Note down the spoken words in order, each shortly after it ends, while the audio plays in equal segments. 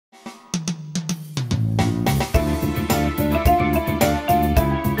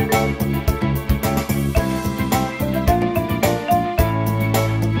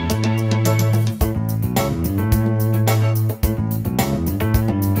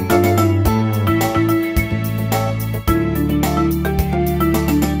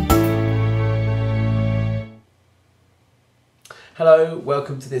Hello,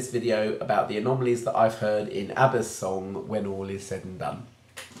 welcome to this video about the anomalies that I've heard in ABBA's song When All Is Said and Done.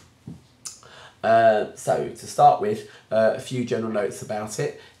 So to start with, a few general notes about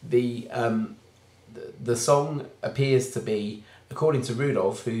it. The song appears to be, according to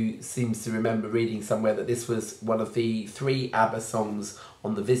Rudolph, who seems to remember reading somewhere that this was one of the 3 ABBA songs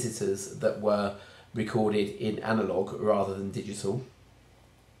on the Visitors that were recorded in analog rather than digital.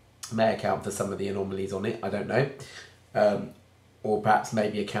 May account for some of the anomalies on it, I don't know. Or perhaps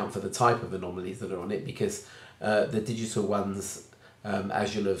maybe account for the type of anomalies that are on it, because the digital ones,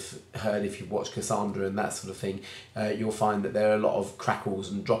 as you'll have heard if you've watched Cassandra and that sort of thing, you'll find that there are a lot of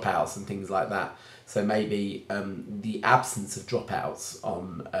crackles and dropouts and things like that. So maybe the absence of dropouts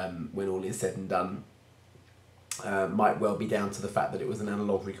on When All Is Said and Done might well be down to the fact that it was an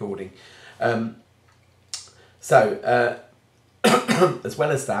analog recording. As well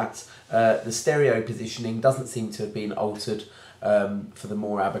as that, the stereo positioning doesn't seem to have been altered for the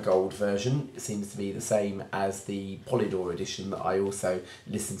More ABBA Gold version. It seems to be the same as the Polydor edition that I also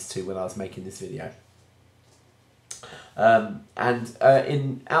listened to when I was making this video. In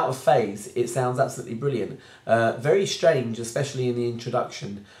Out of Phase, it sounds absolutely brilliant. Very strange, especially in the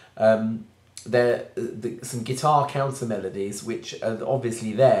introduction. There are some guitar counter melodies which are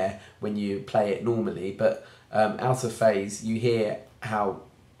obviously there when you play it normally, but Out of Phase, you hear how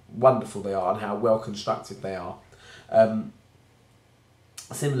wonderful they are and how well constructed they are.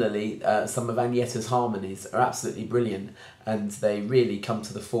 Similarly, some of Agnetta's harmonies are absolutely brilliant and they really come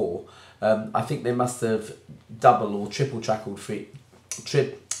to the fore. I think they must have double or triple tracked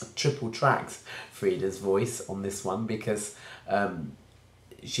Frida's voice on this one, because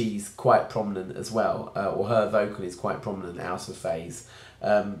she's quite prominent as well, or her vocal is quite prominent Out of Phase.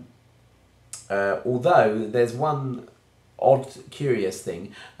 Although there's one odd, curious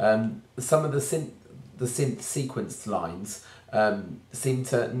thing. Some of the synth sequenced lines seem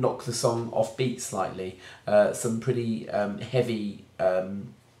to knock the song off beat slightly. Some pretty heavy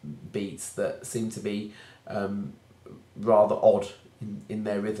beats that seem to be rather odd in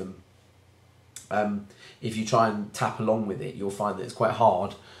their rhythm. If you try and tap along with it, you'll find that it's quite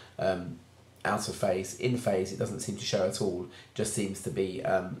hard. Out of phase. In phase, it doesn't seem to show at all. It just seems to be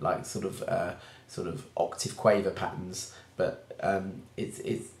like sort of octave quaver patterns, but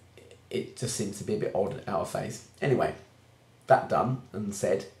it just seems to be a bit odd out of phase. Anyway, that done and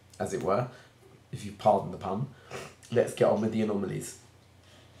said, as it were, if you pardon the pun, let's get on with the anomalies.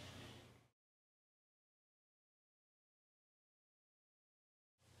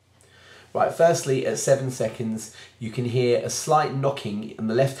 Right, firstly, at 7 seconds, you can hear a slight knocking on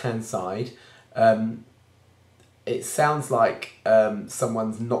the left-hand side. It sounds like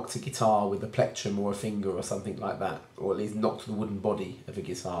someone's knocked a guitar with a plectrum or a finger or something like that, or at least knocked the wooden body of a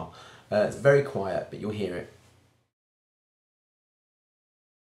guitar. It's very quiet, but you'll hear it.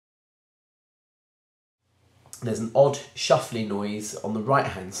 There's an odd shuffling noise on the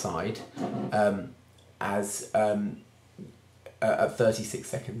right-hand side at 36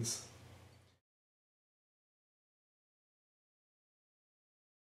 seconds.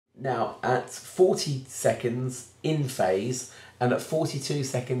 Now, at 40 seconds in phase and at 42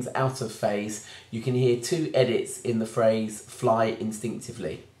 seconds out of phase, you can hear 2 edits in the phrase "fly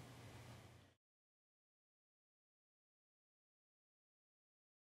instinctively."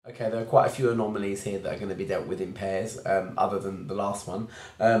 Okay, there are quite a few anomalies here that are going to be dealt with in pairs, other than the last one.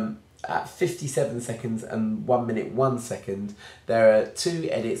 At 57 seconds and 1 minute 1 second, there are 2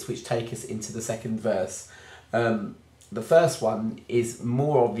 edits which take us into the second verse. The first one is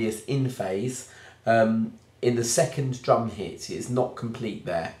more obvious in phase. In the second drum hit, it's not complete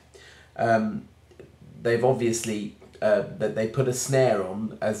there. They've obviously they put a snare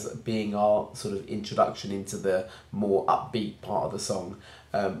on as being our sort of introduction into the more upbeat part of the song,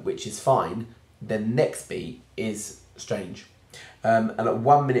 which is fine. Then the next beat is strange. And at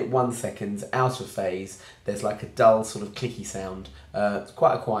 1 minute 1 second out of phase, there's like a dull sort of clicky sound. It's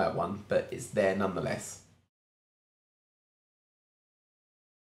quite a quiet one, but it's there nonetheless.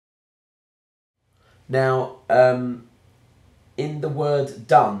 Now, in the word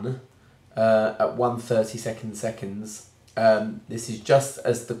 "done," at 1:32 seconds, this is just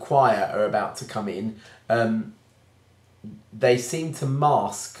as the choir are about to come in. They seem to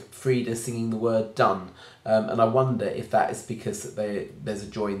mask Frida singing the word "done," and I wonder if that is because there's a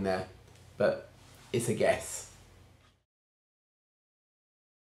join there, but it's a guess.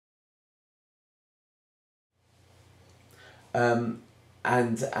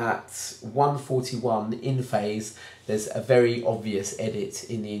 And at 1:41 in phase, there's a very obvious edit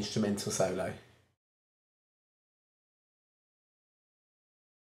in the instrumental solo.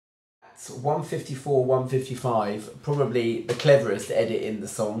 154, 155, probably the cleverest edit in the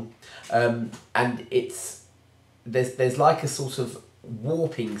song, and there's like a sort of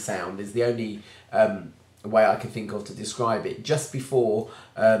warping sound is the only way I can think of to describe it, just before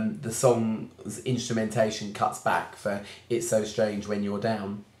the song's instrumentation cuts back for It's So Strange When You're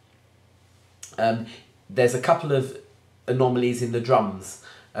Down. There's a couple of anomalies in the drums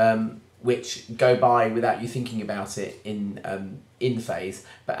which go by without you thinking about it in phase,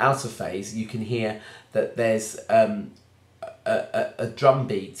 but out of phase you can hear that there's a drum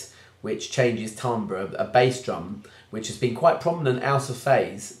beat which changes timbre, a bass drum which has been quite prominent out of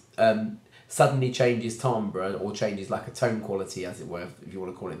phase, suddenly changes timbre, or changes like a tone quality, as it were, if you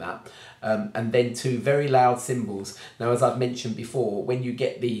want to call it that, and then two very loud cymbals. Now, as I've mentioned before, when you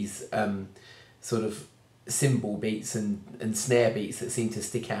get these sort of cymbal beats and snare beats that seem to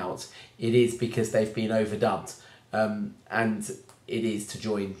stick out, it is because they've been overdubbed, and it is to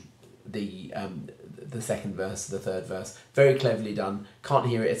join the second verse, the third verse. Very cleverly done. Can't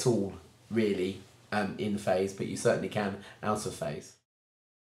hear it at all, really, in phase, but you certainly can out of phase.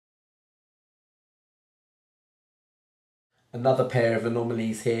 Another pair of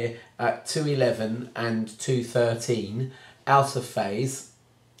anomalies here at 211 and 213, out of phase.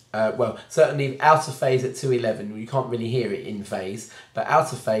 Well, certainly out of phase at 211, you can't really hear it in phase, but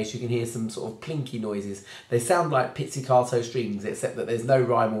out of phase you can hear some sort of plinky noises. They sound like pizzicato strings, except that there's no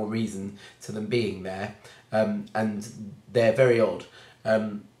rhyme or reason to them being there, and they're very odd.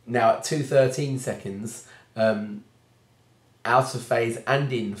 Now at 213 seconds, out of phase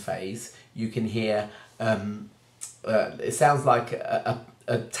and in phase, you can hear, it sounds like a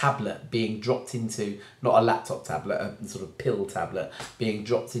tablet being dropped into, not a laptop tablet, a sort of pill tablet being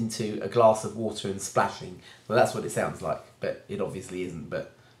dropped into a glass of water and splashing. Well, that's what it sounds like, but it obviously isn't,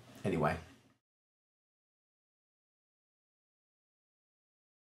 but anyway.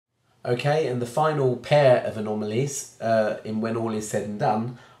 Okay, and the final pair of anomalies in When All Is Said and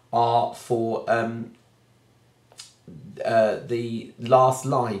Done are for the last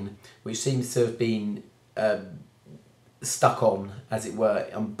line, which seems to have been stuck on, as it were,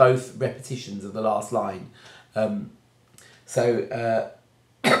 on both repetitions of the last line. Sorry, at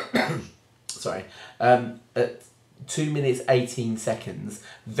 2 minutes 18 seconds,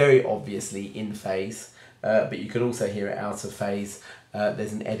 very obviously in phase, but you can also hear it out of phase.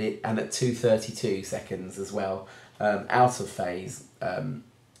 There's an edit, and at 2:32 seconds as well, out of phase,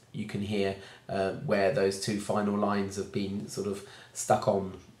 you can hear where those two final lines have been sort of stuck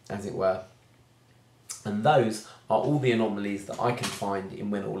on, as it were. And those are all the anomalies that I can find in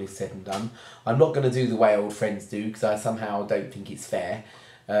When All Is Said and Done. I'm not going to do the way old friends do, because I somehow don't think it's fair,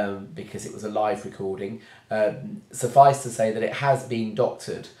 because it was a live recording. Suffice to say that it has been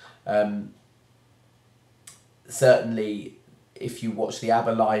doctored. Certainly, if you watch the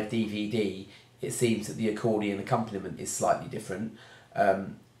ABBA live DVD, it seems that the accordion accompaniment is slightly different.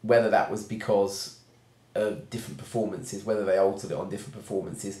 Whether that was because of different performances, whether they altered it on different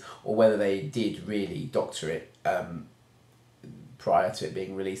performances, or whether they did really doctor it prior to it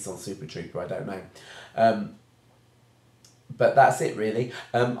being released on Super Trooper, I don't know. But that's it, really.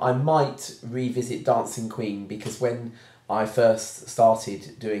 I might revisit Dancing Queen, because when I first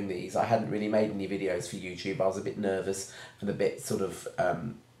started doing these, I hadn't really made any videos for YouTube. I was a bit nervous and a bit sort of,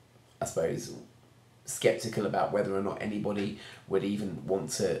 I suppose, sceptical about whether or not anybody would even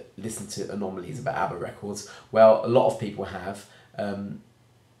want to listen to anomalies about ABBA records. Well, a lot of people have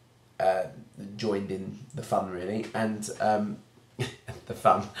joined in the fun, really, and the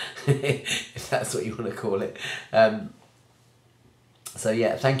fun, if that's what you want to call it. So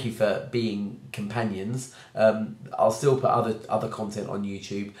yeah, thank you for being companions. I'll still put other content on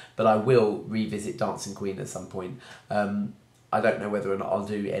YouTube, but I will revisit Dancing Queen at some point. I don't know whether or not I'll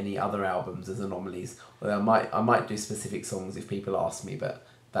do any other albums as anomalies. Well, I might do specific songs if people ask me, but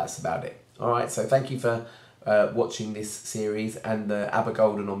that's about it. Alright, so thank you for watching this series and the ABBA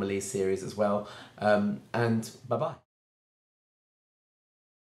Gold Anomalies series as well. And bye-bye.